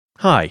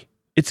Hi,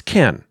 it's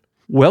Ken.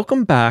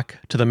 Welcome back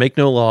to the Make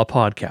No Law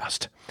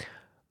podcast.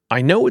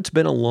 I know it's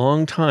been a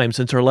long time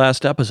since our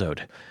last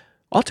episode.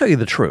 I'll tell you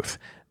the truth,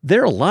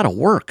 they're a lot of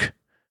work.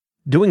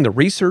 Doing the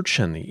research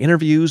and the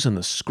interviews and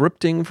the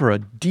scripting for a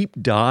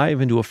deep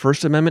dive into a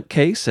First Amendment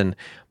case and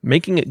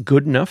making it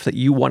good enough that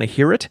you want to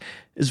hear it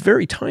is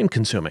very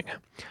time-consuming.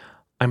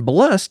 I'm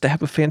blessed to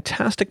have a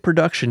fantastic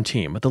production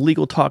team at the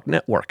Legal Talk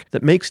Network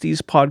that makes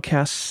these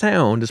podcasts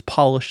sound as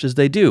polished as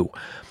they do.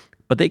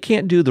 But they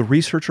can't do the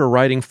research or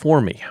writing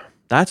for me.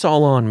 That's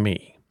all on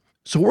me.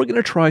 So we're going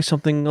to try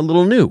something a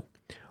little new.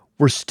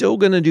 We're still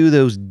going to do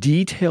those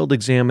detailed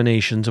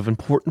examinations of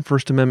important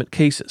First Amendment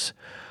cases.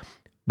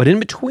 But in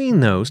between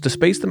those, to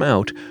space them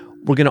out,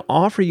 we're going to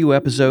offer you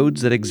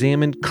episodes that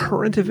examine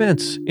current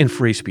events in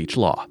free speech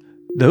law.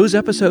 Those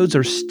episodes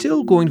are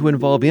still going to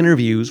involve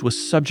interviews with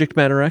subject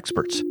matter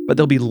experts, but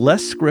they'll be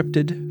less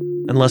scripted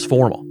and less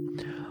formal.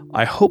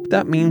 I hope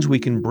that means we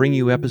can bring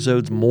you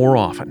episodes more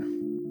often.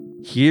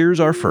 Here's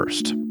our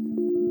first.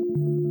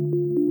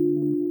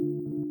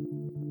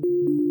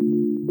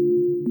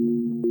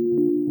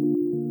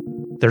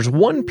 There's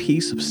one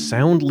piece of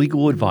sound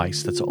legal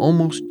advice that's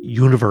almost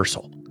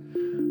universal.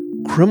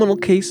 Criminal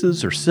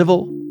cases or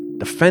civil,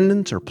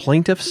 defendants or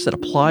plaintiffs, it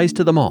applies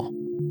to them all.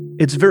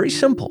 It's very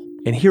simple,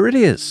 and here it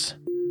is.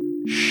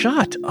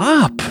 Shut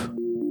up!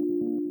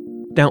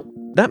 Now,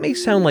 that may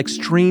sound like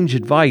strange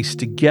advice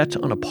to get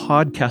on a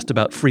podcast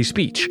about free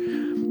speech,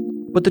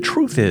 but the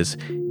truth is,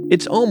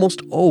 it's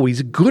almost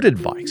always good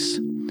advice.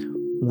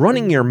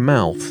 Running your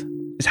mouth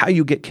is how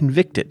you get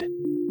convicted.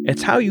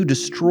 It's how you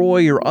destroy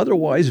your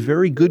otherwise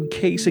very good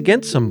case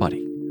against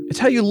somebody. It's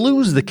how you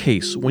lose the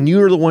case when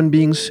you're the one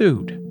being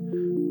sued.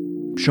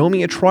 Show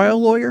me a trial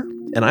lawyer,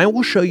 and I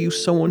will show you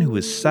someone who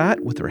has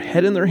sat with their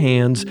head in their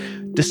hands,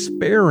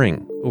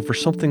 despairing over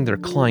something their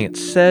client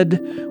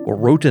said, or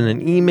wrote in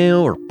an email,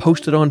 or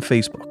posted on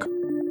Facebook.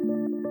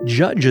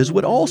 Judges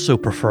would also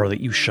prefer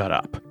that you shut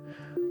up.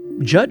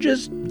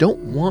 Judges don't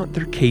want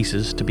their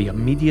cases to be a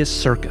media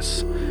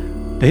circus.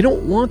 They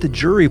don't want the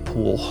jury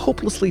pool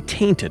hopelessly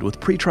tainted with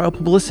pretrial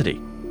publicity.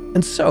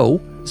 And so,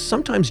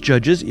 sometimes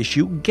judges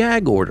issue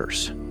gag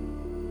orders.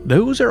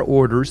 Those are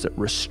orders that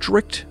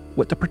restrict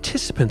what the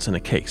participants in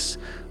a case,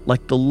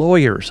 like the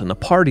lawyers and the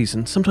parties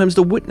and sometimes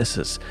the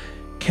witnesses,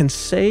 can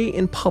say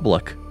in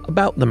public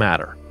about the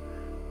matter.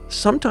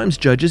 Sometimes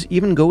judges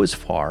even go as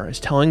far as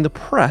telling the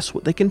press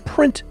what they can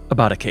print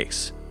about a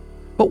case.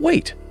 But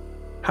wait,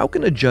 how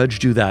can a judge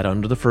do that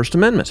under the First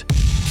Amendment?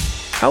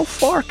 How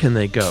far can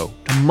they go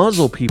to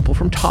muzzle people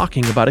from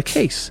talking about a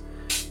case?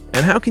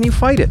 And how can you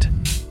fight it?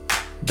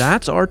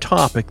 That's our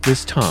topic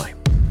this time.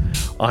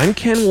 I'm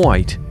Ken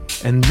White,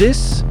 and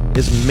this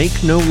is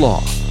Make No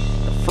Law,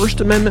 the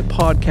First Amendment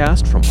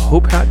podcast from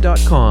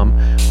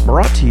HopeHat.com,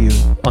 brought to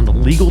you on the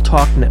Legal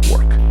Talk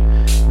Network.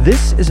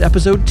 This is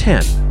episode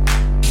 10,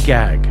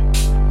 Gag.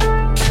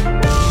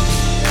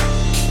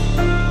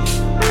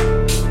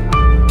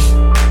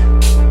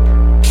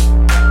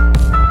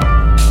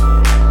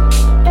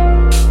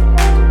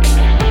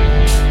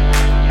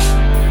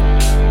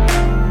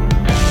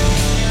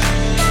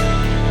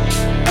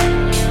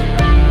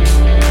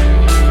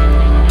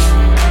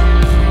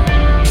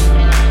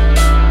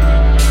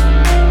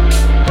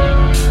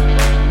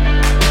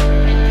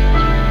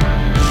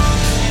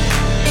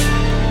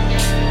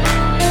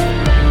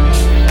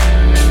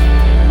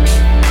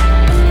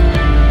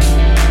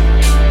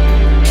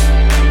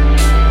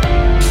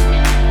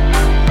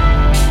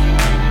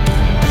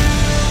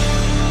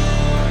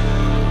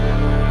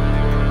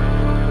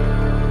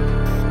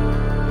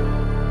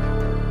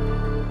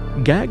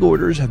 Gag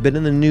orders have been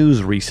in the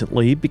news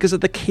recently because of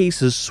the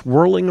cases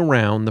swirling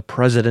around the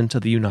President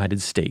of the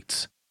United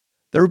States.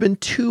 There have been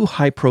two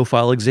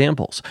high-profile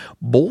examples,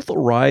 both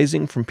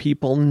arising from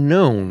people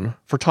known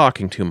for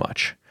talking too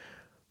much.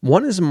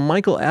 One is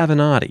Michael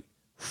Avenatti,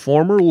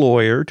 former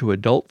lawyer to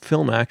adult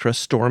film actress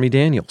Stormy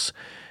Daniels,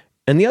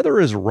 and the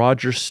other is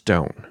Roger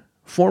Stone,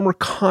 former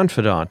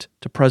confidant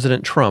to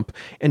President Trump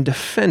and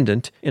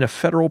defendant in a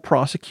federal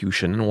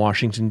prosecution in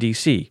Washington,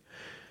 D.C.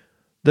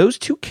 Those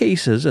two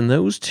cases and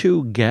those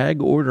two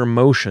gag order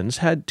motions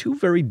had two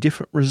very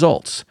different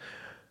results.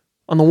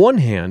 On the one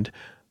hand,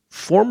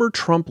 former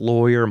Trump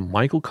lawyer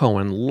Michael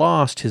Cohen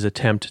lost his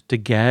attempt to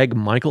gag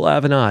Michael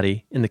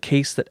Avenatti in the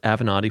case that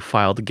Avenatti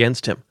filed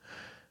against him.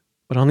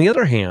 But on the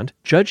other hand,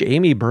 Judge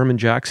Amy Berman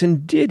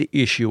Jackson did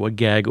issue a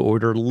gag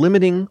order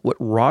limiting what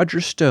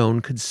Roger Stone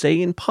could say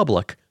in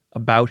public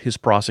about his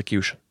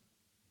prosecution.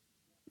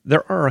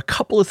 There are a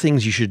couple of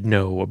things you should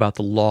know about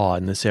the law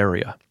in this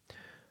area.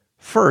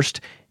 First,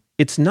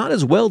 it's not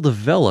as well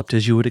developed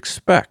as you would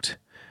expect.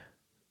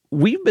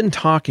 We've been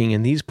talking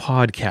in these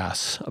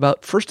podcasts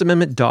about First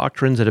Amendment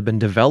doctrines that have been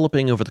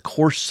developing over the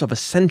course of a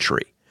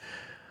century.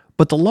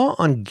 But the law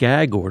on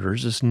gag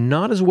orders is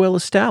not as well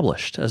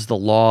established as the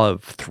law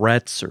of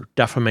threats or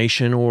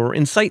defamation or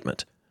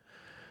incitement.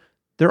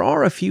 There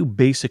are a few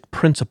basic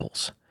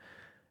principles.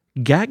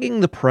 Gagging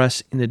the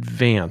press in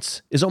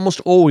advance is almost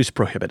always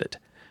prohibited.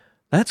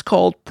 That's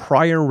called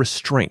prior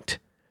restraint.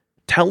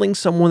 telling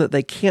someone that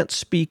they can't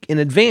speak in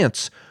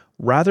advance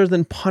rather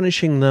than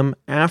punishing them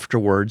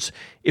afterwards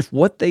if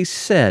what they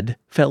said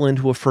fell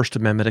into a First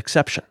Amendment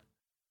exception.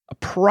 A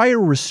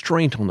prior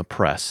restraint on the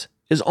press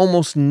is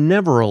almost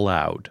never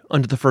allowed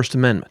under the First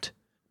Amendment.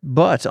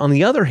 But on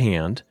the other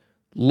hand,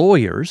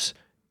 lawyers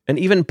and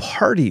even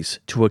parties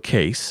to a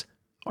case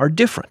are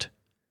different.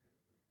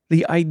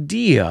 The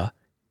idea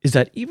is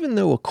that even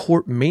though a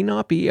court may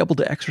not be able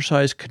to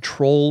exercise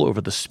control over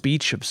the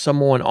speech of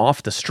someone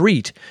off the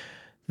street,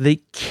 they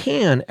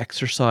can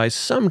exercise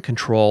some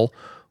control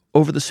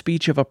over the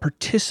speech of a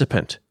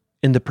participant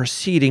in the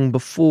proceeding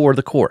before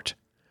the court.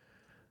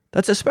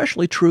 That's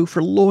especially true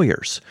for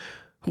lawyers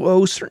who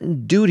owe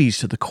certain duties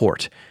to the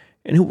court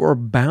and who are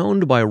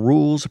bound by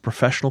rules of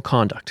professional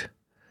conduct.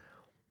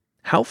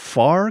 How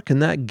far can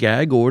that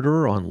gag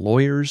order on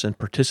lawyers and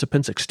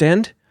participants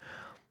extend?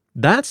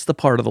 That's the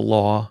part of the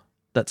law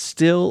that's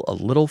still a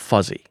little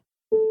fuzzy.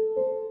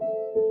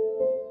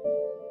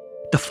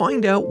 To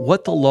find out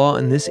what the law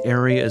in this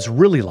area is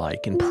really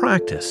like in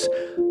practice,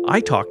 I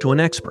talked to an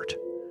expert.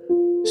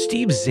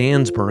 Steve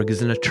Zansberg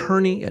is an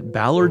attorney at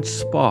Ballard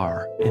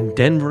Spahr in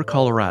Denver,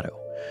 Colorado.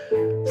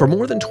 For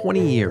more than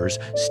 20 years,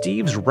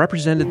 Steve's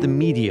represented the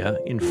media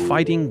in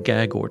fighting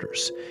gag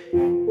orders.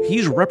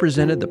 He's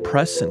represented the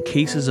press in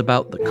cases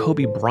about the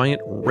Kobe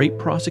Bryant rape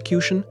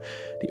prosecution,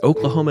 the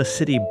Oklahoma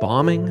City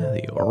bombing,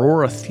 the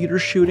Aurora theater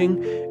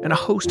shooting, and a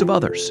host of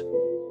others.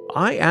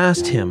 I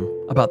asked him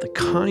about the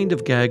kind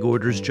of gag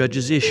orders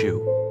judges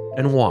issue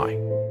and why.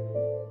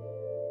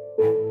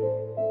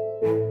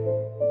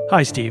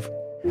 Hi, Steve.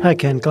 Hi,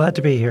 Ken. Glad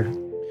to be here.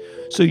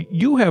 So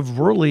you have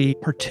really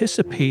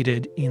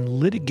participated in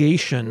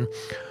litigation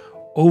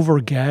over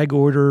gag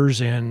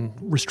orders and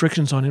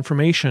restrictions on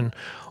information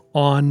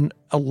on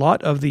a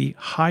lot of the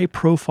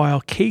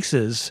high-profile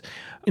cases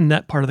in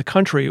that part of the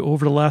country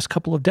over the last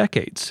couple of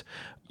decades.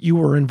 You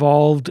were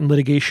involved in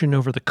litigation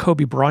over the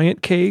Kobe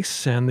Bryant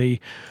case and the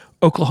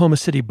Oklahoma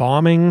City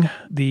bombing,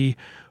 the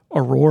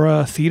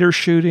Aurora theater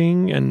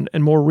shooting, and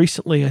more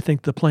recently, I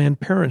think, the Planned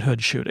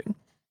Parenthood shooting.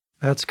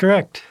 That's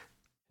correct.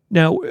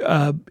 Now,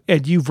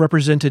 Ed, you've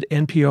represented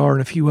NPR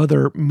and a few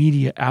other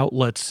media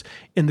outlets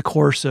in the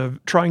course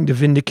of trying to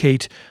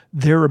vindicate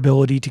their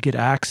ability to get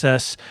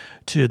access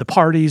to the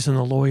parties and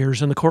the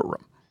lawyers in the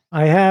courtroom.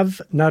 I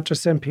have not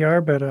just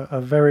NPR, but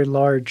a very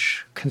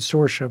large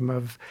consortium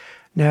of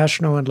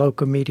national and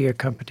local media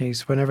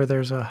companies. Whenever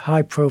there's a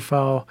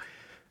high-profile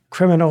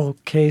criminal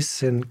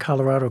case in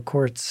Colorado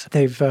courts,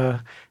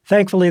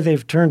 thankfully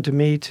they've turned to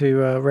me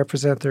to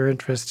represent their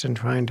interests in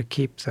trying to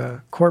keep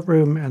the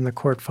courtroom and the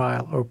court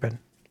file open.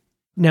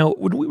 Now,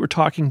 when we were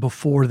talking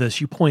before this,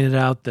 you pointed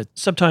out that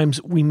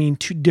sometimes we mean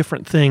two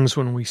different things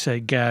when we say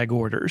gag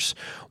orders.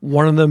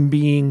 One of them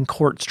being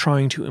courts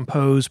trying to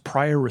impose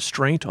prior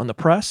restraint on the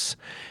press,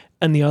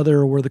 and the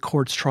other were the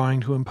courts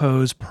trying to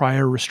impose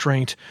prior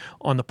restraint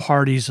on the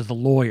parties of the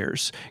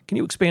lawyers. Can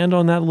you expand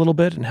on that a little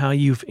bit and how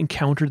you've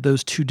encountered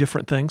those two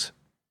different things?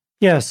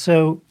 Yeah,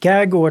 so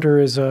gag order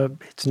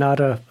it's not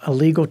a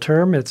legal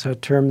term. It's a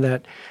term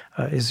that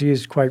is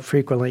used quite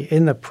frequently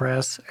in the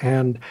press,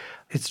 and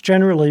it's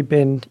generally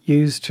been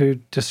used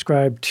to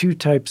describe two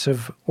types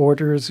of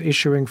orders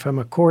issuing from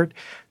a court,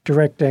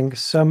 directing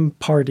some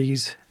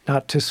parties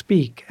not to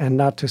speak and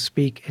not to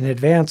speak in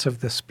advance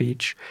of the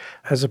speech,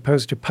 as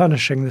opposed to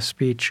punishing the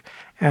speech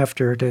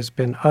after it has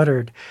been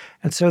uttered.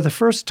 And so the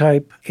first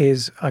type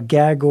is a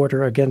gag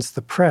order against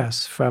the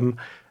press from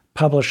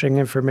publishing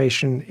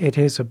information it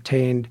has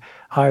obtained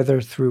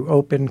either through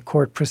open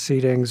court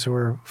proceedings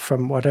or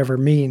from whatever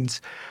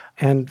means.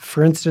 And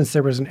for instance,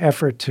 there was an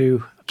effort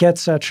to get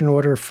such an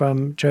order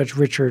from Judge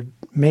Richard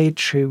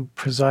Maitch, who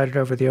presided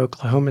over the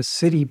Oklahoma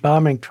City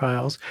bombing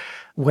trials,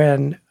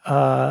 when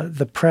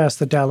the press,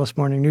 the Dallas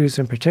Morning News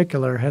in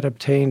particular, had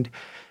obtained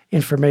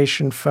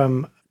information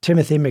from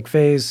Timothy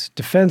McVeigh's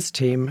defense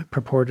team,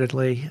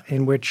 purportedly,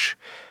 in which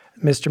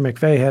Mr.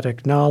 McVeigh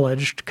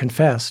had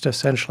confessed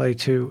essentially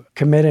to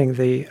committing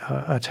the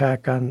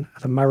attack on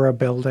the Murrah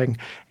building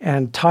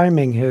and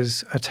timing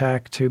his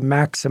attack to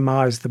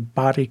maximize the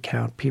body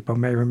count. People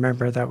may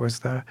remember that was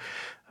the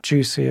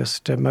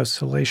juiciest, most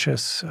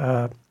salacious,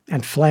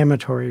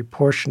 inflammatory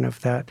portion of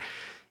that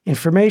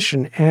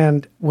information.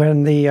 And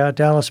when the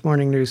Dallas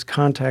Morning News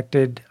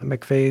contacted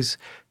McVeigh's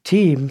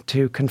team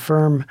to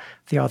confirm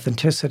the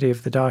authenticity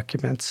of the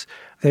documents,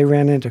 they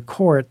ran into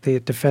court, the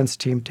defense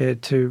team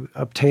did, to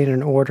obtain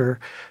an order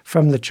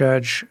from the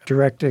judge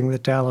directing the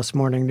Dallas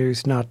Morning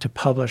News not to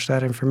publish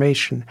that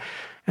information.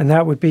 And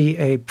that would be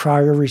a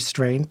prior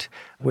restraint,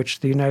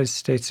 which the United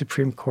States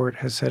Supreme Court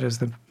has said is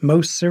the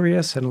most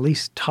serious and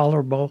least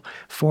tolerable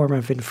form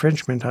of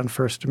infringement on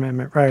First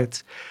Amendment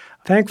rights.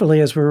 Thankfully,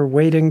 as we were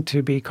waiting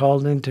to be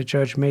called into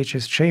Judge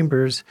Maitch's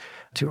chambers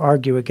to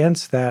argue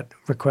against that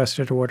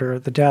requested order,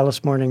 the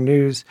Dallas Morning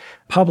News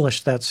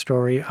published that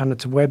story on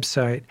its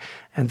website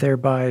and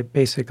thereby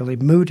basically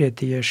mooted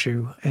the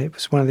issue. It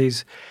was one of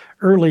these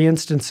early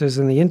instances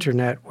in the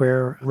internet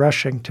where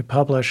rushing to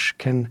publish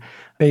can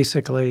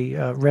basically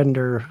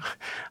render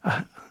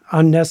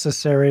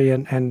unnecessary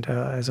and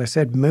as I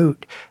said,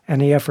 moot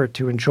any effort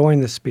to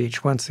enjoin the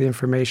speech. Once the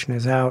information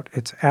is out,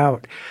 it's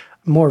out.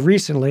 More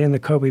recently, in the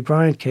Kobe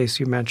Bryant case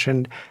you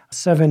mentioned,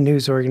 7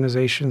 news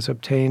organizations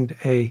obtained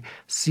a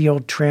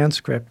sealed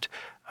transcript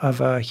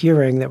of a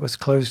hearing that was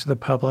closed to the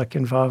public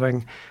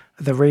involving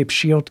the Rape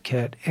Shield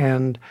Kit.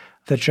 And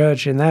the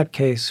judge in that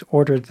case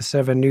ordered the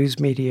 7 news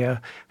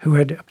media who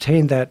had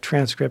obtained that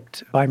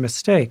transcript by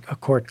mistake. A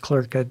court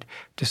clerk had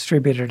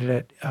distributed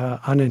it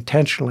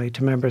unintentionally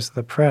to members of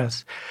the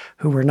press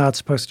who were not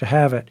supposed to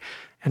have it.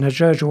 And a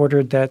judge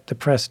ordered that the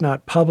press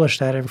not publish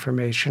that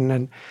information.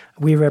 And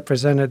we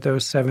represented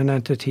those 7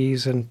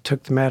 entities and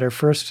took the matter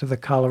first to the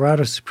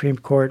Colorado Supreme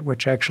Court,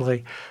 which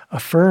actually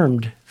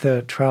affirmed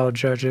the trial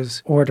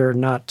judge's order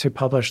not to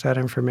publish that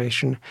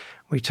information.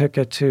 We took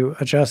it to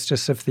a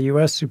justice of the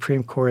U.S.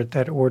 Supreme Court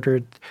that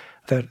ordered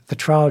the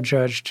trial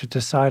judge to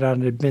decide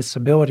on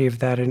admissibility of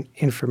that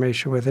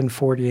information within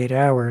 48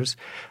 hours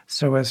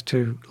so as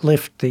to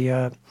lift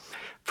the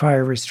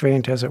prior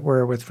restraint, as it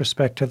were, with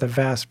respect to the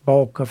vast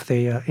bulk of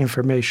the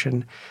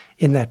information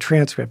in that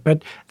transcript.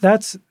 But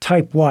that's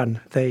type 1,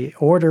 the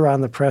order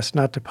on the press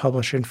not to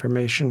publish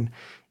information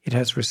it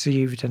has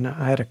received. And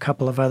I had a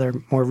couple of other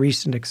more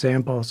recent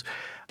examples.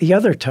 The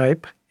other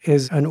type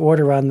is an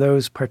order on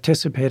those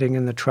participating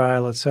in the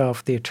trial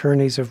itself, the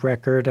attorneys of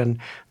record and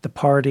the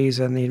parties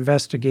and the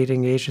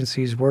investigating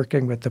agencies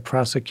working with the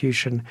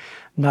prosecution,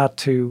 not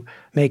to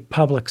make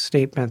public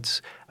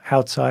statements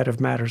outside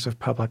of matters of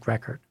public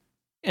record.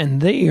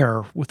 And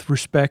there, with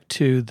respect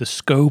to the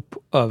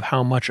scope of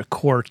how much a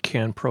court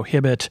can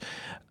prohibit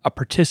a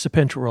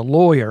participant or a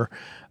lawyer,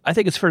 I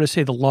think it's fair to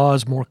say the law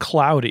is more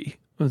cloudy,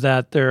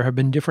 that there have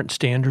been different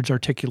standards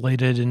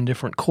articulated in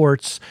different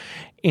courts,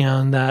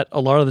 and that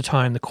a lot of the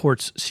time the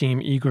courts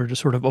seem eager to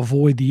sort of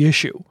avoid the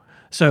issue.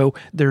 So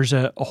there's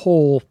a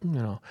whole,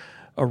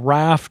 a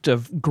raft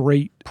of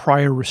great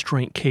prior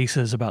restraint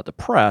cases about the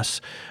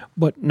press,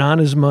 but not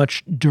as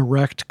much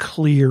direct,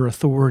 clear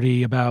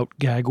authority about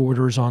gag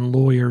orders on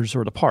lawyers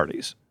or the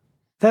parties.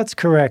 That's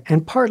correct.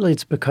 And partly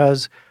it's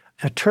because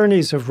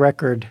attorneys of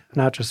record,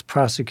 not just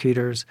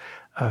prosecutors,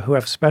 who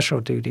have special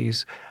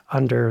duties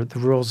under the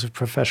rules of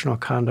professional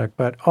conduct,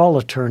 but all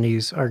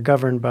attorneys are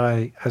governed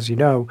by, as you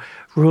know,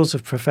 rules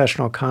of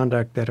professional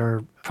conduct that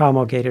are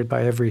promulgated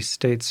by every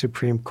state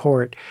Supreme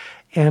Court.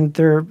 And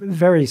they're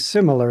very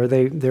similar.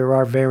 There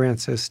are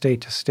variances state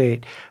to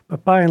state,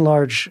 but by and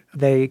large,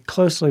 they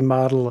closely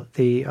model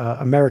the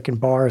American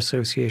Bar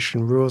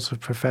Association rules of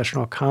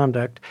professional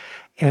conduct.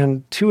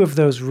 And 2 of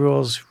those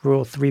rules,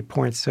 Rule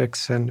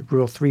 3.6 and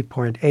Rule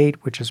 3.8,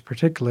 which is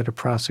particular to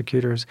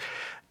prosecutors,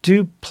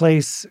 do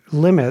place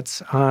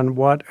limits on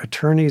what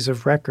attorneys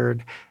of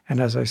record, and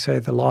as I say,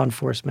 the law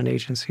enforcement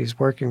agencies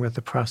working with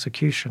the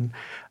prosecution,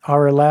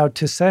 are allowed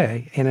to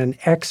say in an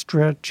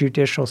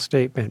extrajudicial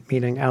statement,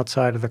 meaning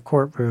outside of the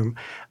courtroom,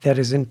 that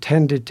is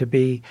intended to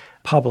be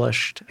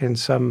published in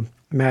some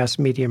mass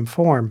medium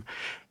form.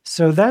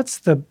 So that's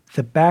the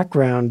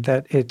background,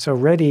 that it's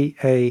already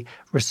a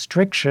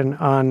restriction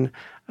on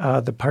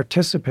the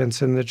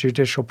participants in the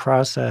judicial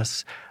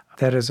process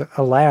that is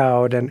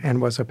allowed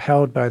and was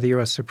upheld by the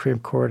U.S. Supreme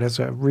Court as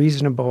a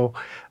reasonable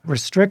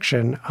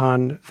restriction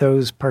on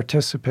those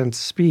participants'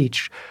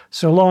 speech,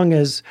 so long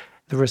as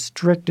the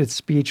restricted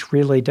speech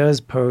really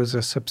does pose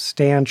a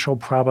substantial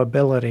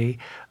probability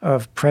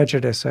of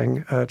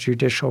prejudicing a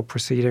judicial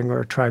proceeding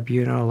or a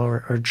tribunal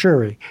or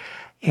jury.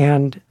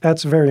 And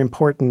that's a very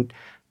important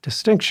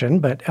distinction.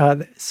 But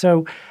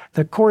so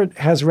the court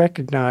has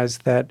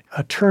recognized that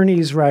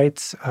attorneys'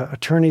 rights,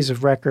 attorneys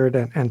of record,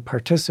 and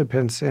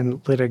participants in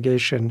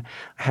litigation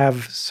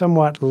have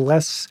somewhat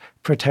less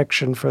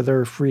protection for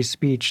their free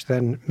speech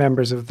than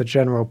members of the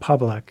general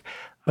public.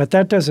 But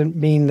that doesn't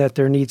mean that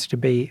there needs to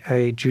be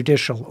a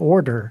judicial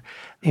order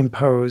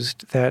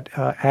imposed that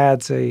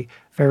adds a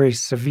very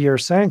severe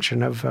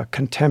sanction of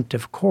contempt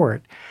of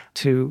court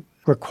to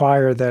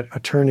require that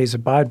attorneys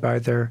abide by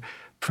their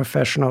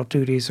professional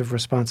duties of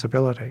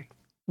responsibility.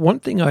 One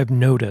thing I've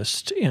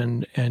noticed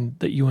and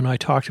that you and I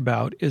talked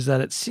about is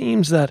that it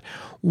seems that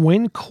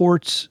when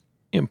courts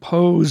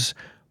impose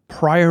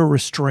prior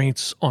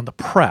restraints on the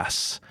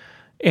press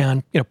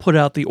and put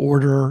out the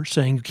order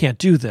saying you can't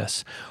do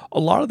this,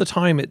 a lot of the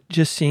time it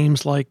just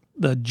seems like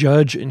the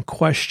judge in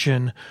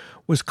question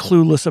was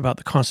clueless about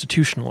the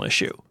constitutional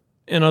issue.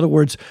 In other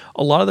words,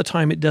 a lot of the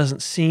time it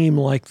doesn't seem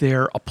like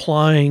they're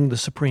applying the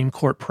Supreme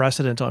Court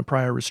precedent on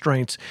prior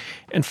restraints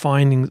and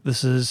finding that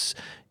this is,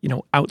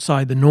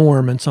 outside the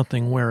norm and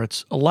something where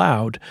it's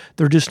allowed.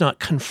 They're just not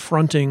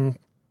confronting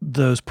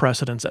those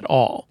precedents at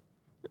all.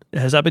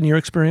 Has that been your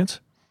experience?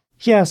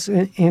 Yes.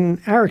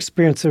 In our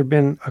experience, there have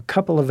been a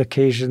couple of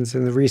occasions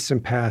in the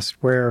recent past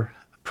where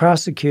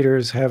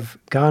prosecutors have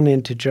gone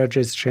into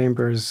judges'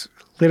 chambers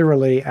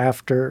literally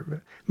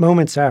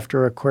moments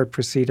after a court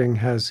proceeding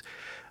has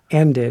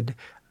ended,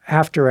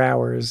 after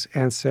hours,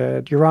 and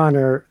said, "Your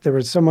Honor, there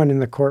was someone in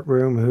the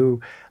courtroom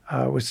who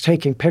was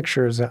taking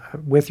pictures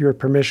with your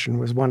permission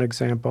was one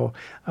example.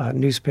 A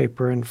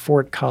newspaper in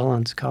Fort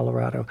Collins,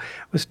 Colorado,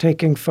 was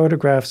taking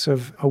photographs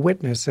of a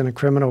witness in a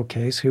criminal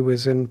case who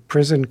was in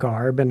prison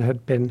garb and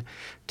had been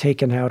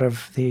taken out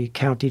of the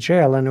county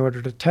jail in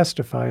order to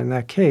testify in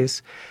that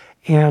case.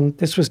 And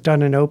this was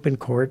done in open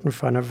court in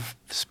front of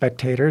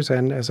spectators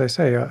and, as I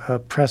say, a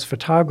press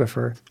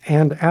photographer.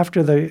 And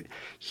after the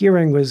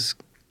hearing was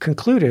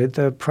concluded,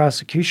 the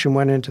prosecution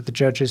went into the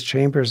judge's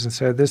chambers and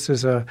said, this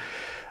is an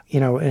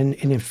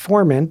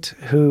informant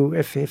who,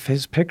 if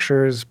his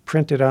picture is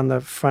printed on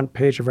the front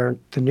page of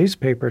the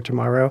newspaper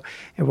tomorrow,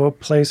 it will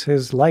place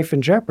his life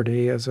in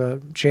jeopardy as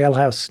a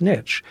jailhouse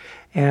snitch.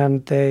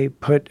 And they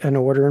put an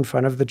order in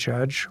front of the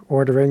judge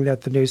ordering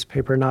that the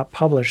newspaper not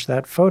publish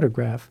that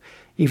photograph,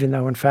 even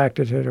though, in fact,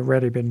 it had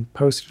already been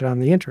posted on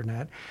the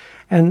internet.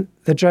 And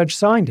the judge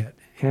signed it.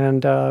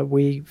 And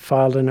we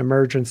filed an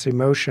emergency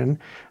motion,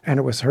 and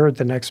it was heard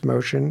the next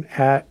morning,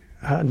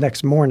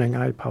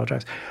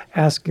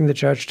 asking the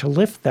judge to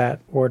lift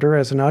that order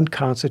as an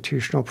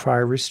unconstitutional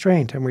prior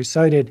restraint. And we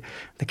cited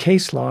the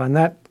case law. In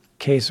that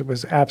case, it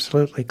was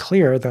absolutely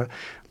clear.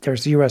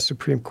 There's U.S.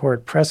 Supreme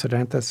Court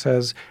precedent that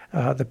says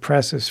the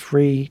press is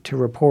free to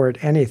report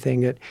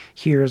anything it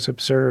hears,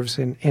 observes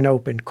in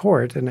open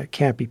court, and it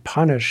can't be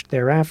punished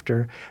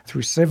thereafter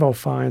through civil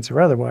fines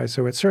or otherwise.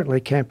 So it certainly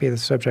can't be the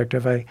subject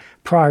of a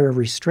prior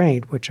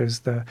restraint, which is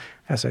the,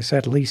 as I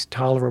said, least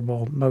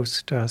tolerable,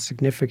 most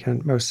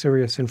significant, most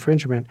serious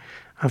infringement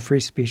of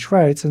free speech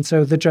rights. And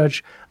so the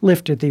judge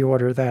lifted the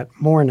order that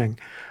morning.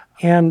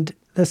 And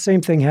the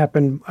same thing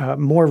happened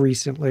more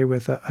recently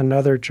with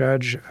another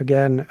judge,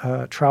 again,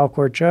 a trial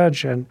court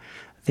judge, and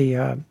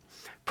the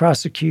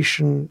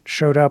prosecution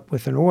showed up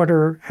with an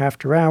order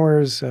after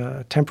hours,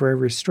 a temporary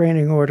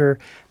restraining order,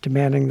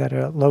 demanding that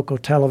a local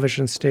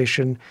television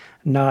station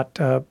not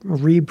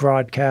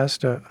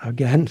rebroadcast,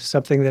 again,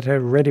 something that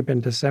had already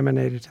been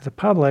disseminated to the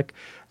public,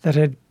 that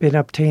had been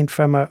obtained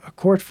from a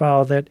court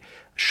file that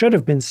should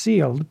have been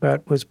sealed,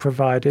 but was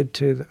provided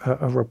to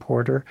a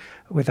reporter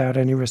without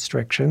any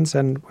restrictions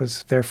and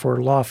was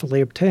therefore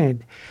lawfully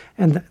obtained.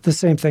 And the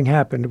same thing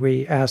happened.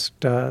 We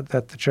asked that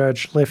the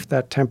judge lift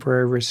that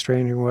temporary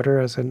restraining order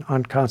as an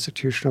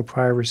unconstitutional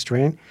prior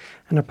restraint.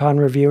 And upon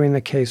reviewing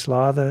the case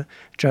law, the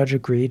judge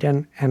agreed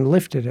and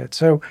lifted it.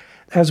 So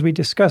as we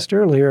discussed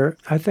earlier,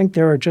 I think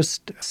there are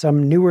just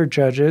some newer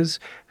judges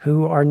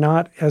who are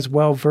not as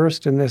well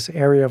versed in this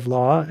area of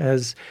law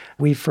as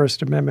we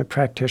First Amendment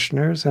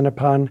practitioners. And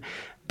upon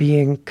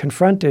being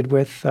confronted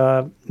with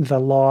the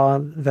law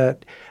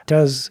that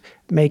does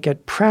make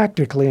it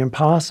practically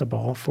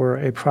impossible for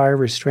a prior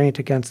restraint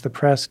against the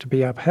press to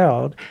be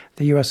upheld,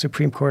 the U.S.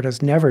 Supreme Court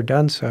has never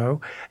done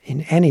so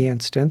in any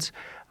instance.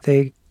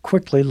 They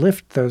quickly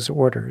lift those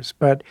orders.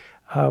 But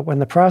when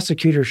the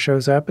prosecutor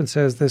shows up and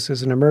says this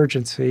is an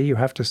emergency, you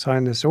have to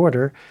sign this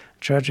order,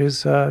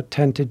 judges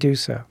tend to do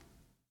so.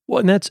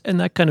 Well, and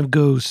that kind of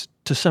goes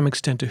to some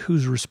extent to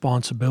whose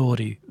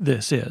responsibility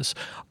this is.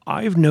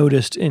 I've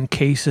noticed in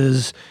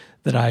cases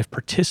that I've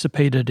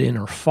participated in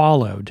or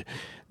followed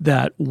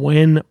that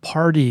when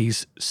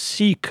parties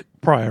seek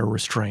prior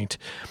restraint,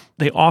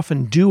 they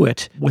often do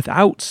it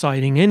without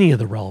citing any of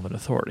the relevant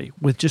authority,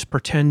 with just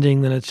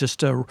pretending that it's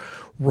just a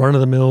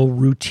run-of-the-mill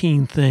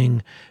routine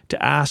thing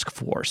to ask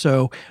for.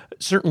 So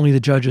certainly the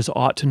judges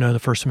ought to know the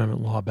First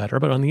Amendment law better.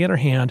 But on the other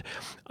hand,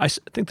 I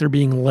think they're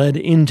being led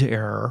into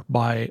error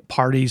by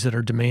parties that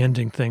are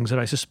demanding things that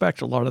I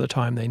suspect a lot of the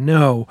time they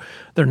know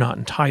they're not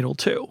entitled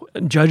to.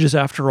 Judges,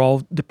 after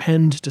all,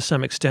 depend to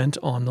some extent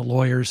on the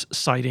lawyers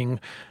citing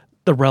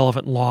the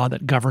relevant law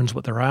that governs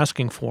what they're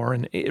asking for.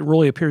 And it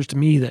really appears to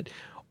me that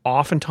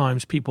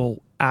oftentimes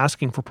people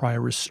asking for prior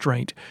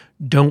restraint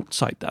don't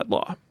cite that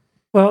law.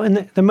 Well,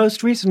 in the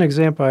most recent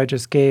example I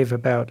just gave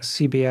about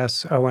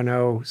CBS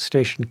O&O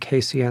station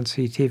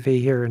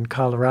KCNC-TV here in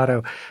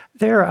Colorado,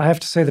 there I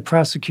have to say the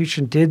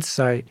prosecution did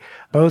cite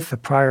both the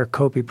prior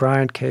Kobe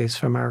Bryant case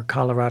from our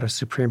Colorado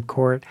Supreme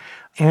Court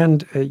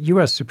and a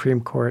U.S. Supreme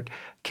Court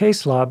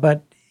case law,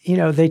 but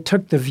they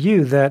took the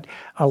view that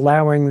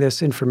allowing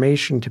this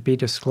information to be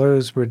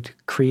disclosed would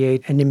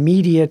create an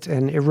immediate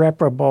and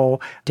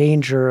irreparable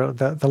danger,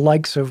 the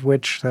likes of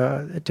which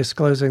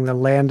disclosing the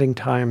landing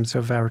times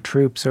of our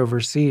troops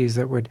overseas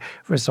that would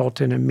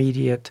result in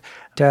immediate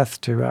death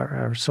to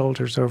our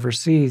soldiers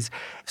overseas.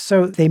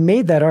 So they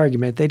made that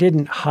argument. They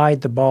didn't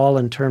hide the ball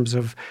in terms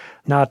of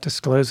not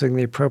disclosing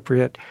the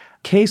appropriate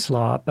case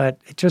law, but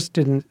it just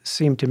didn't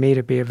seem to me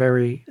to be a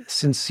very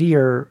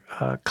sincere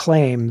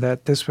claim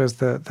that this was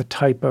the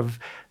type of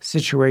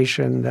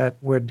situation that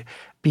would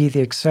be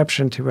the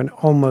exception to an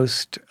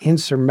almost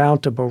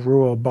insurmountable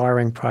rule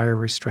barring prior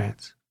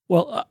restraints.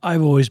 Well,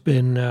 I've always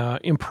been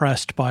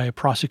impressed by a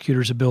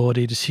prosecutor's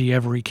ability to see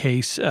every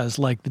case as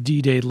like the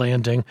D-Day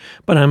landing,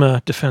 but I'm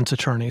a defense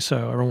attorney,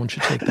 so everyone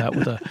should take that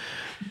with a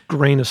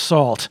grain of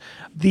salt.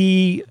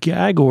 The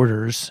gag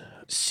orders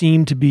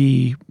seem to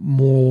be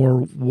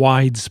more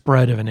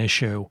widespread of an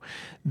issue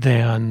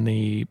than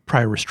the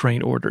prior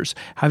restraint orders.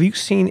 Have you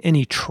seen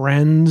any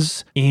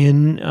trends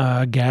in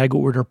gag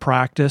order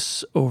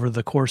practice over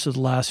the course of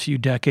the last few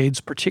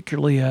decades,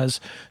 particularly as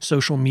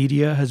social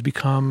media has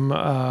become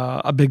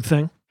a big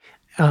thing?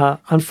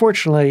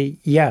 Unfortunately,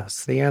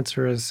 yes. The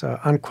answer is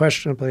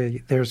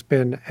unquestionably there's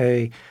been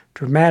a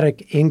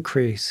dramatic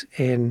increase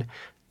in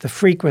the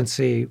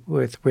frequency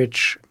with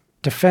which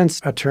defense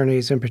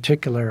attorneys in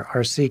particular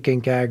are seeking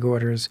gag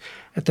orders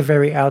at the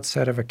very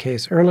outset of a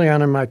case. Early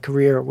on in my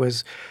career, it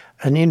was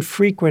an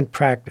infrequent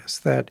practice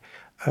that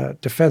a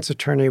defense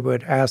attorney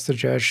would ask the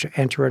judge to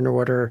enter an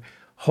order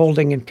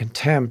holding in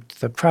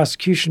contempt the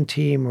prosecution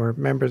team or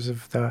members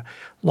of the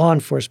law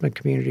enforcement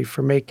community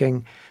for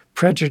making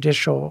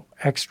prejudicial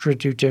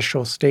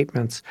extrajudicial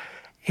statements.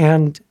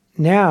 And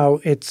now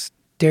it's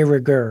de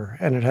rigueur,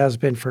 and it has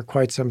been for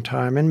quite some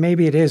time. And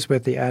maybe it is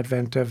with the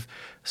advent of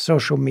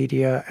social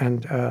media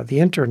and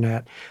the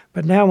internet.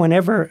 But now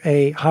whenever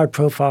a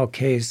high-profile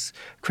case,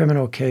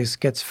 criminal case,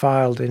 gets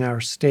filed in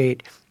our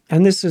state,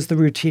 and this is the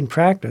routine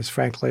practice,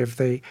 frankly, of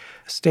the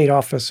State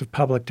Office of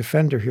Public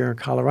Defender here in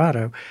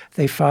Colorado,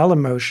 they file a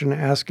motion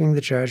asking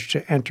the judge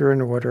to enter an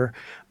order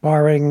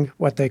barring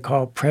what they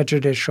call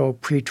prejudicial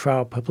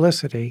pretrial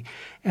publicity.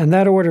 And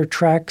that order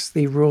tracks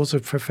the rules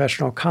of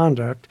professional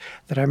conduct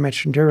that I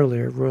mentioned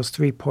earlier, rules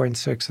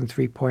 3.6 and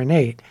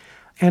 3.8.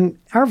 And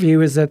our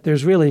view is that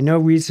there's really no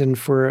reason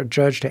for a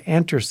judge to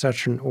enter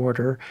such an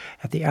order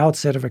at the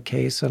outset of a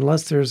case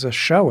unless there's a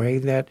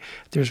showing that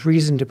there's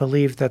reason to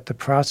believe that the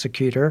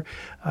prosecutor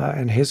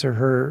and his or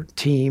her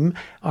team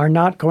are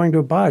not going to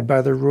abide by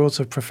the rules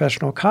of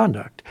professional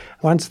conduct.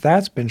 Once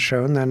that's been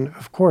shown, then,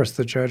 of course,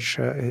 the judge,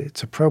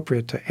 it's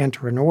appropriate to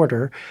enter an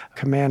order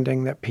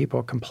commanding that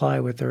people comply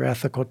with their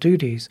ethical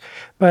duties.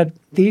 But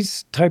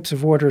these types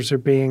of orders are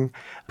being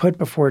put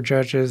before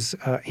judges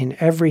in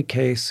every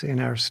case in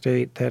our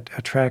state that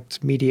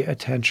attracts media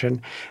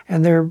attention,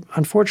 and they're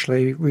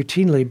unfortunately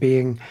routinely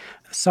being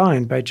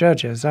signed by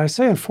judges. I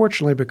say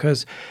unfortunately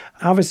because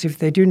obviously if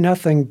they do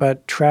nothing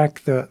but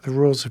track the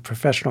rules of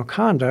professional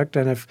conduct,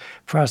 and if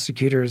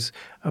prosecutors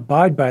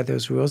abide by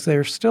those rules,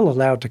 they're still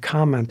allowed to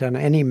comment on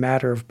any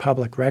matter of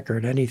public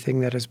record, anything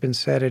that has been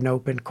said in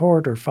open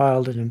court or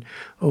filed in an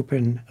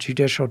open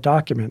judicial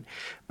document.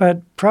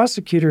 But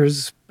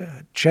prosecutors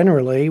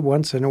generally,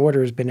 once an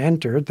order has been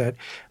entered that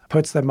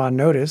puts them on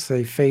notice,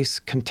 they face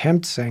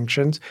contempt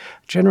sanctions,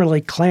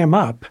 generally clam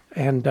up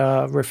and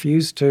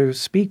refuse to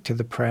speak to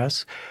the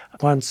press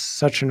once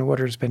such an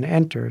order has been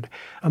entered.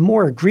 A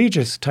more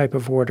egregious type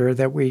of order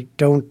that we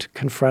don't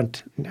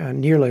confront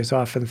nearly as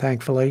often,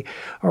 thankfully,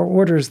 are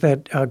orders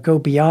that go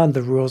beyond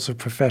the rules of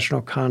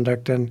professional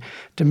conduct and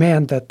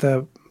demand that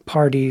the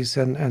parties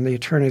and the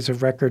attorneys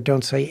of record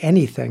don't say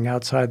anything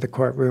outside the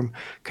courtroom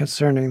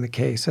concerning the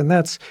case. And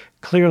that's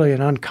clearly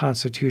an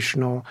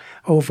unconstitutional,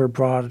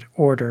 overbroad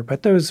order,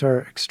 but those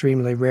are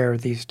extremely rare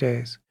these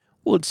days.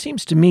 Well, it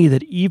seems to me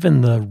that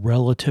even the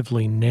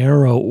relatively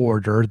narrow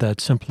order that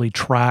simply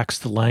tracks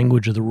the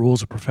language of the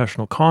rules of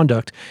professional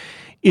conduct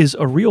is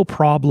a real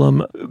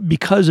problem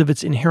because of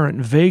its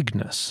inherent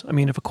vagueness. I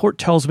mean, if a court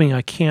tells me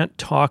I can't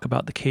talk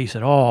about the case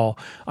at all,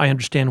 I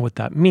understand what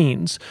that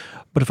means.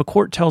 But if a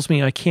court tells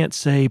me I can't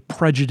say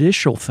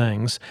prejudicial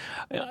things,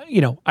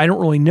 I don't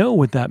really know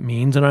what that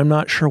means, and I'm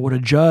not sure what a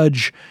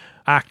judge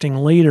acting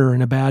later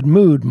in a bad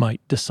mood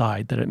might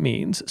decide that it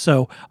means.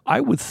 So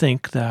I would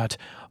think that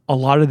a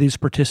lot of these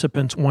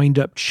participants wind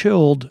up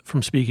chilled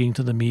from speaking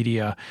to the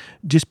media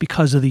just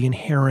because of the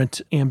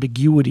inherent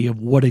ambiguity of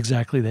what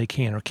exactly they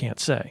can or can't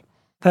say.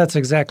 That's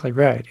exactly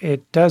right.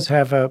 It does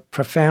have a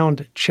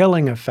profound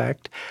chilling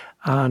effect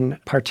on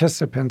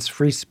participants'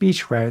 free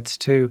speech rights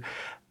to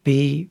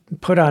be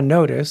put on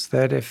notice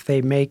that if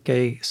they make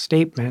a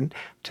statement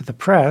to the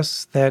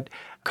press that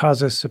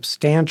causes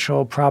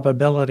substantial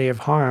probability of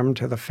harm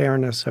to the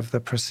fairness of the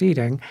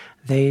proceeding,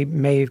 they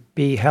may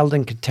be held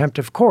in contempt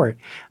of court.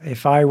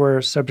 If I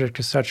were subject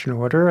to such an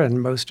order, and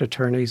most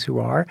attorneys who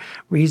are,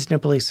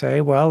 reasonably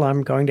say, well,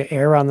 I'm going to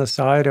err on the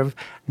side of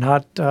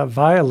not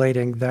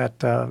violating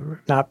that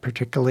not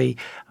particularly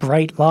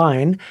bright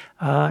line,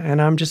 and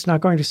I'm just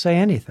not going to say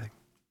anything.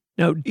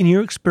 Now, in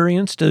your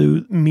experience,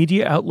 do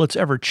media outlets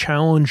ever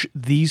challenge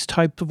these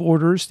types of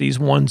orders, these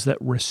ones that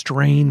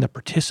restrain the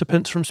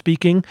participants from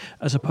speaking,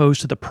 as opposed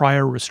to the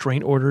prior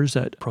restraint orders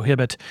that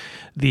prohibit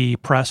the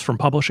press from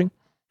publishing?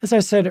 As I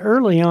said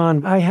early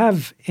on, I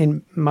have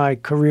in my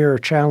career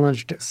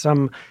challenged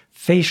some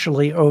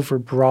facially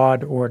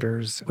overbroad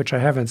orders, which I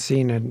haven't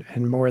seen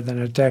in more than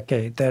a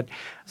decade, that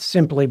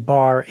simply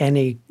bar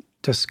any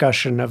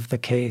discussion of the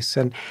case.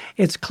 And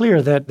it's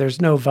clear that there's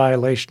no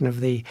violation of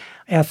the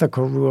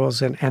ethical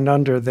rules, and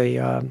under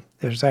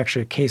there's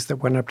actually a case that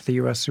went up to the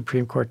U.S.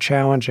 Supreme Court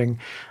challenging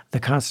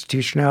the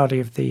constitutionality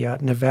of the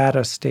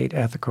Nevada state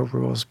ethical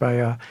rules by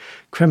a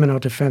criminal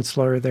defense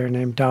lawyer there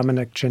named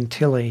Dominic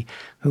Gentili,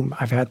 whom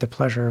I've had the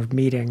pleasure of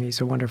meeting. He's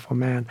a wonderful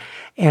man.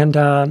 And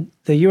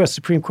the U.S.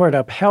 Supreme Court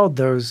upheld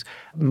those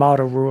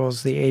model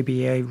rules, the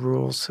ABA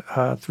rules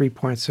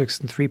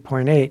 3.6 and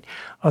 3.8,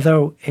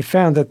 although it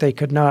found that they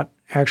could not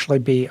actually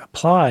be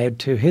applied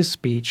to his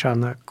speech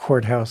on the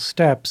courthouse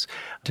steps,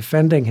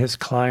 defending his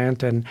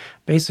client and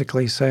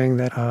basically saying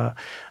that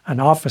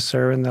an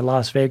officer in the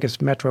Las Vegas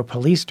Metro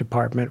Police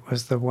Department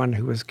was the one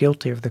who was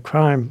guilty of the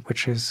crime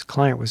which his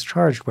client was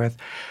charged with,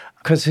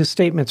 because his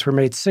statements were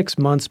made 6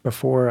 months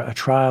before a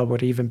trial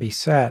would even be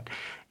set.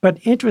 But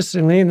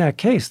interestingly, in that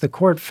case, the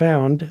court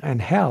found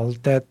and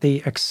held that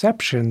the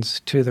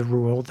exceptions to the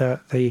rule,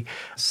 the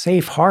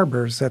safe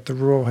harbors that the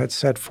rule had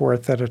set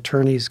forth that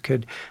attorneys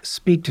could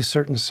speak to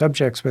certain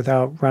subjects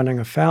without running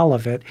afoul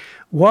of it,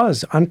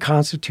 was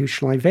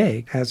unconstitutionally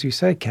vague. As you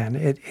said, Ken,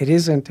 it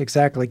isn't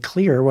exactly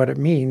clear what it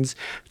means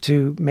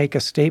to make a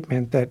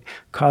statement that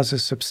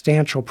causes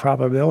substantial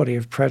probability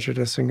of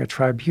prejudicing a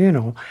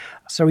tribunal.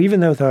 So even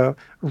though the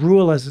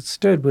rule as it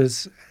stood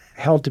was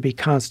held to be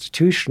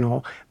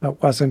constitutional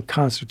but wasn't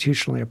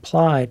constitutionally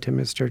applied to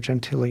Mr.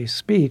 Gentili's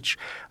speech,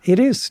 it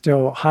is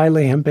still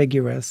highly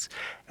ambiguous.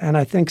 And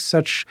I think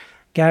such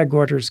gag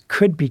orders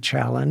could be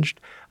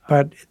challenged.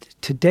 But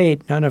to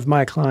date, none of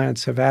my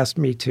clients have asked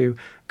me to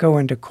go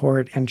into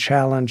court and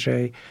challenge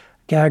a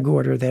gag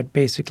order that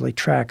basically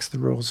tracks the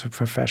rules of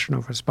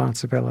professional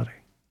responsibility.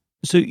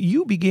 So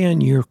you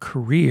began your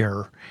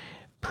career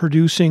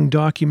producing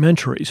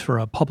documentaries for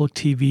a public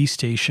TV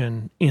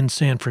station in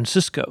San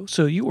Francisco.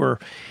 So you were,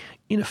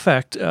 in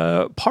effect,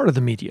 part of the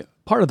media,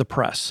 part of the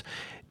press.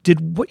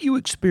 Did what you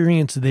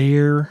experienced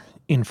there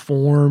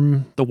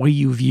inform the way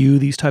you view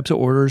these types of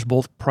orders,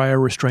 both prior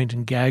restraint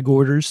and gag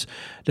orders?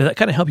 Did that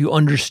kind of help you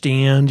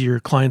understand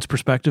your client's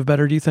perspective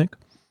better, do you think?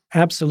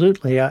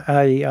 Absolutely.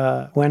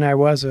 I when I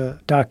was a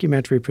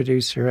documentary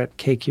producer at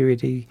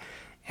KQED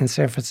in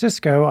San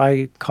Francisco,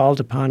 I called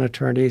upon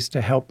attorneys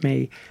to help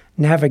me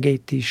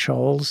navigate these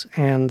shoals.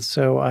 And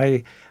so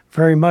I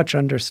very much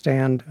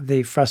understand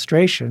the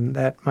frustration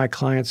that my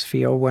clients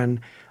feel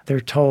when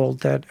they're told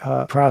that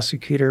a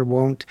prosecutor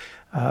won't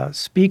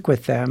speak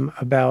with them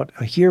about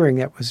a hearing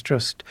that was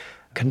just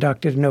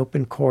conducted in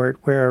open court,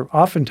 where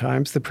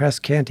oftentimes the press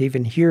can't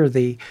even hear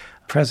the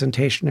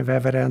presentation of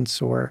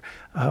evidence or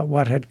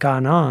what had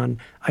gone on.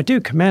 I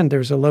do commend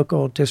there's a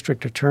local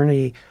district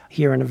attorney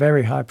here in a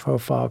very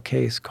high-profile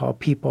case called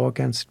People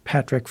against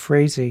Patrick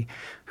Frazee,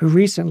 who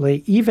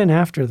recently, even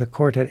after the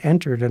court had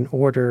entered an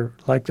order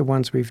like the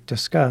ones we've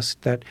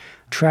discussed that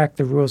track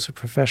the rules of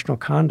professional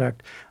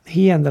conduct,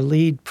 he and the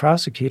lead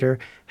prosecutor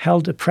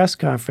held a press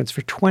conference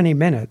for 20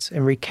 minutes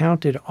and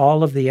recounted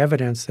all of the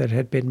evidence that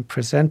had been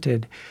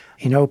presented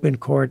in open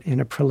court in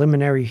a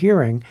preliminary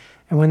hearing.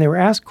 And when they were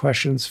asked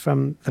questions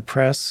from the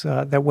press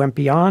that went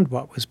beyond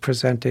what was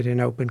presented in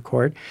open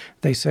court,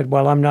 they said,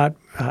 well, I'm not,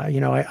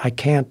 I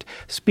can't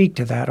speak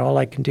to that. All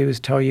I can do is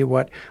tell you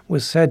what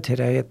was said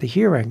today at the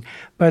hearing.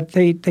 But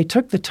they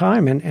took the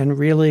time and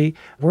really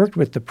worked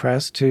with the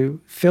press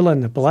to fill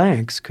in the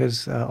blanks,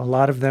 because a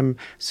lot of them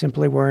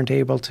simply weren't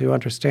able to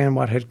understand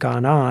what had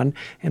gone on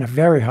in a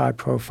very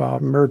high-profile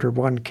murder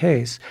one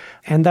case.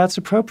 And that's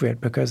appropriate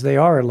because they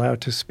are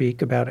allowed to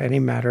speak about any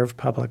matter of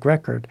public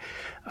record.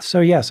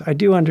 So yes, I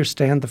do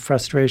understand the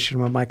frustration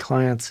when my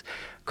clients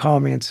call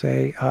me and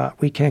say,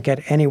 we can't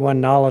get anyone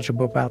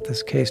knowledgeable about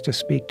this case to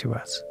speak to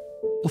us.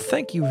 Well,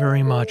 thank you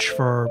very much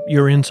for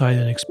your insight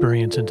and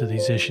experience into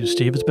these issues,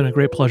 Steve. It's been a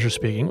great pleasure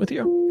speaking with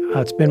you.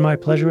 It's been my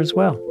pleasure as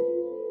well.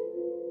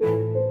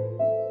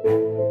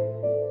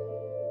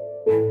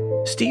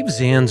 Steve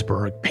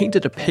Zansberg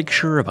painted a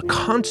picture of a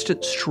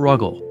constant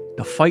struggle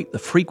to fight the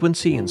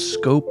frequency and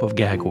scope of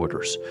gag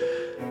orders.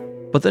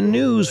 But the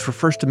news for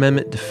First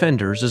Amendment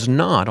defenders is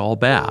not all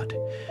bad.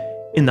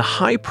 In the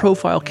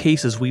high-profile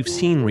cases we've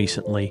seen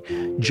recently,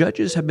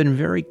 judges have been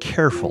very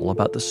careful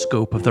about the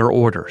scope of their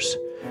orders.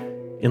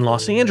 In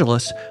Los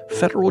Angeles,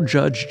 federal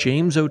judge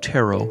James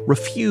Otero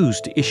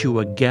refused to issue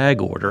a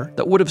gag order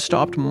that would have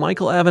stopped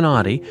Michael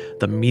Avenatti,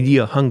 the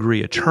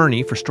media-hungry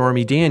attorney for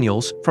Stormy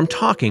Daniels, from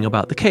talking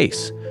about the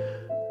case.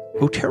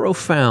 Otero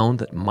found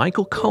that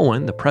Michael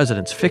Cohen, the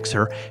president's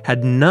fixer,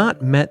 had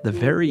not met the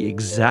very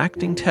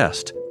exacting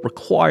test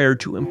required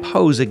to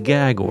impose a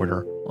gag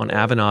order on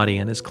Avenatti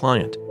and his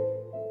client.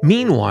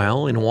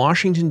 Meanwhile, in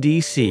Washington,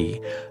 D.C.,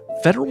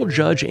 federal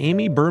judge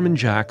Amy Berman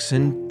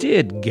Jackson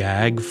did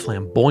gag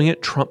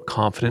flamboyant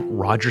Trump-confident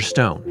Roger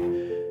Stone.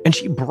 And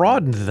she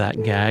broadened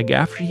that gag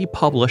after he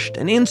published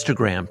an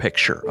Instagram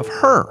picture of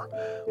her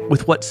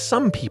with what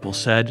some people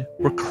said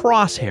were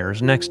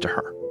crosshairs next to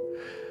her.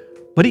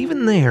 But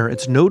even there,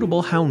 it's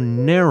notable how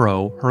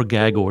narrow her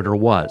gag order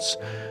was.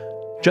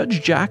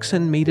 Judge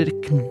Jackson made it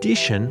a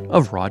condition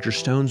of Roger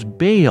Stone's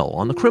bail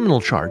on the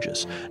criminal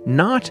charges,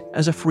 not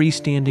as a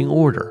freestanding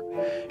order.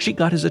 She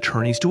got his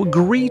attorneys to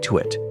agree to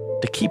it,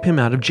 to keep him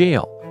out of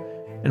jail.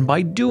 And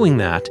by doing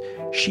that,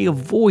 she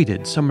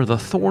avoided some of the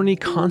thorny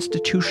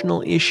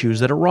constitutional issues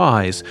that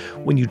arise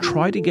when you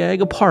try to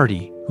gag a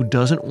party who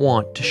doesn't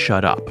want to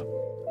shut up.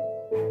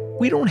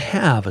 We don't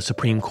have a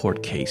Supreme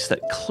Court case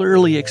that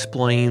clearly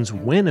explains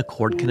when a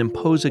court can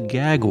impose a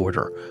gag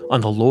order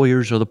on the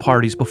lawyers or the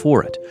parties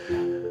before it.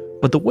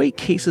 But the way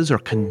cases are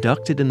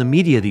conducted in the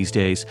media these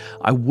days,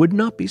 I would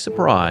not be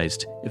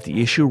surprised if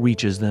the issue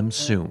reaches them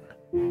soon.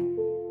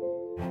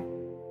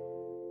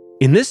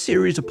 In this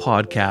series of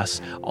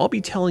podcasts, I'll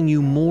be telling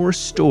you more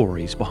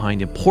stories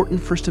behind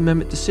important First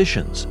Amendment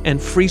decisions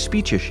and free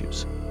speech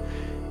issues.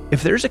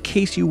 If there's a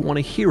case you want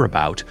to hear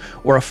about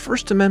or a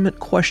First Amendment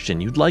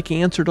question you'd like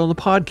answered on the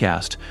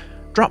podcast,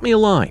 drop me a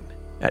line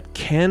at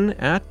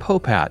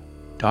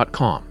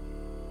ken@popat.com.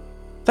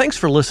 Thanks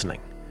for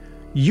listening.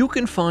 You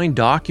can find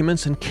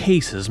documents and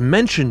cases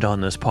mentioned on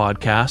this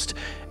podcast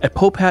at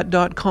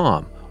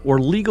popat.com or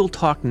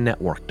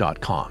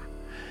legaltalknetwork.com.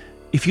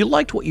 If you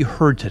liked what you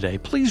heard today,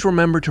 please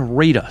remember to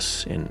rate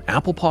us in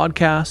Apple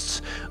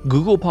Podcasts,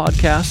 Google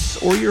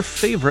Podcasts, or your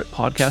favorite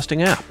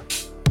podcasting app.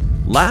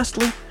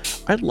 Lastly,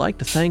 I'd like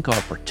to thank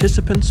our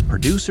participants,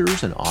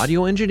 producers, and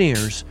audio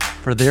engineers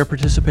for their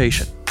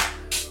participation.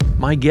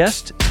 My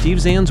guest, Steve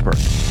Zansberg,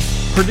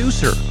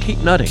 producer, Kate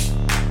Nutting,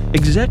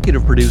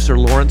 executive producer,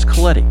 Lawrence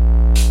Coletti,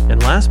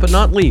 and last but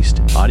not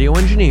least, audio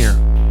engineer,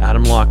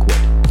 Adam Lockwood.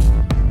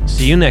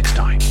 See you next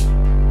time.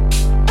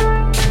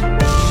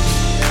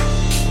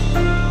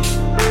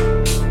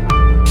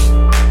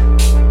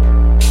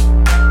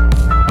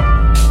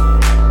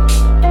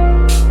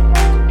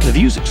 The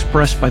views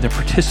expressed by the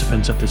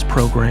participants of this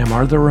program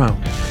are their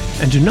own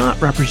and do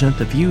not represent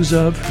the views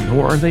of,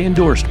 nor are they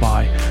endorsed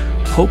by,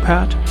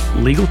 Popat,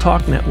 Legal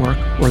Talk Network,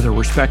 or their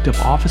respective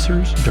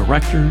officers,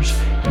 directors,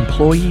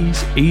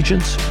 employees,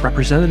 agents,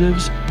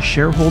 representatives,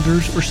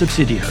 shareholders, or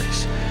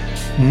subsidiaries.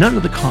 None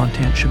of the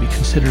content should be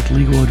considered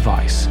legal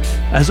advice.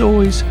 As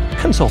always,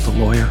 consult a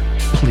lawyer,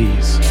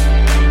 please.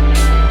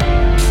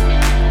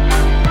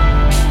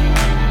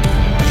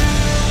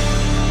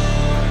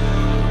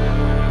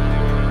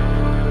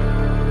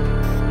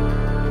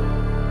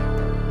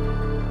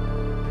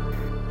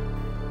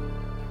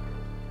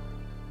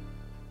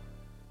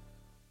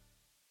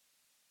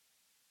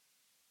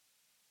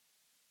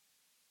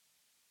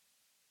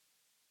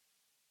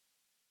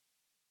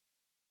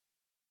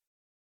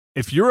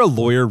 If you're a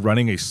lawyer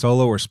running a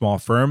solo or small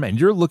firm and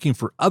you're looking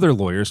for other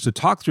lawyers to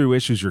talk through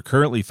issues you're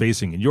currently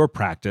facing in your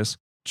practice,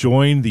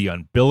 join the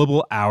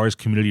Unbillable Hours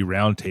Community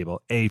Roundtable,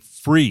 a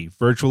free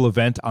virtual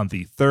event on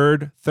the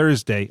third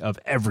Thursday of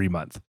every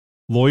month.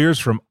 Lawyers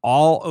from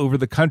all over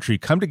the country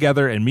come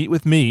together and meet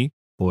with me,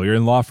 lawyer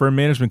and law firm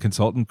management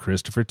consultant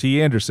Christopher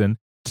T. Anderson,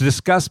 to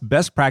discuss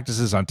best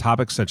practices on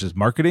topics such as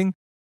marketing,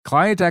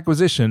 client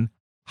acquisition,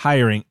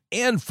 hiring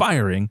and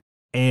firing,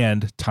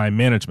 and time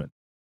management.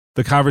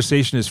 The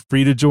conversation is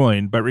free to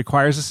join, but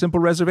requires a simple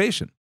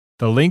reservation.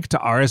 The link to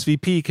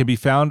RSVP can be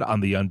found on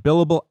the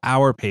Unbillable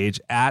Hour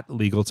page at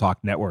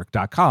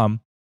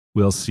LegalTalkNetwork.com.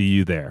 We'll see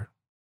you there.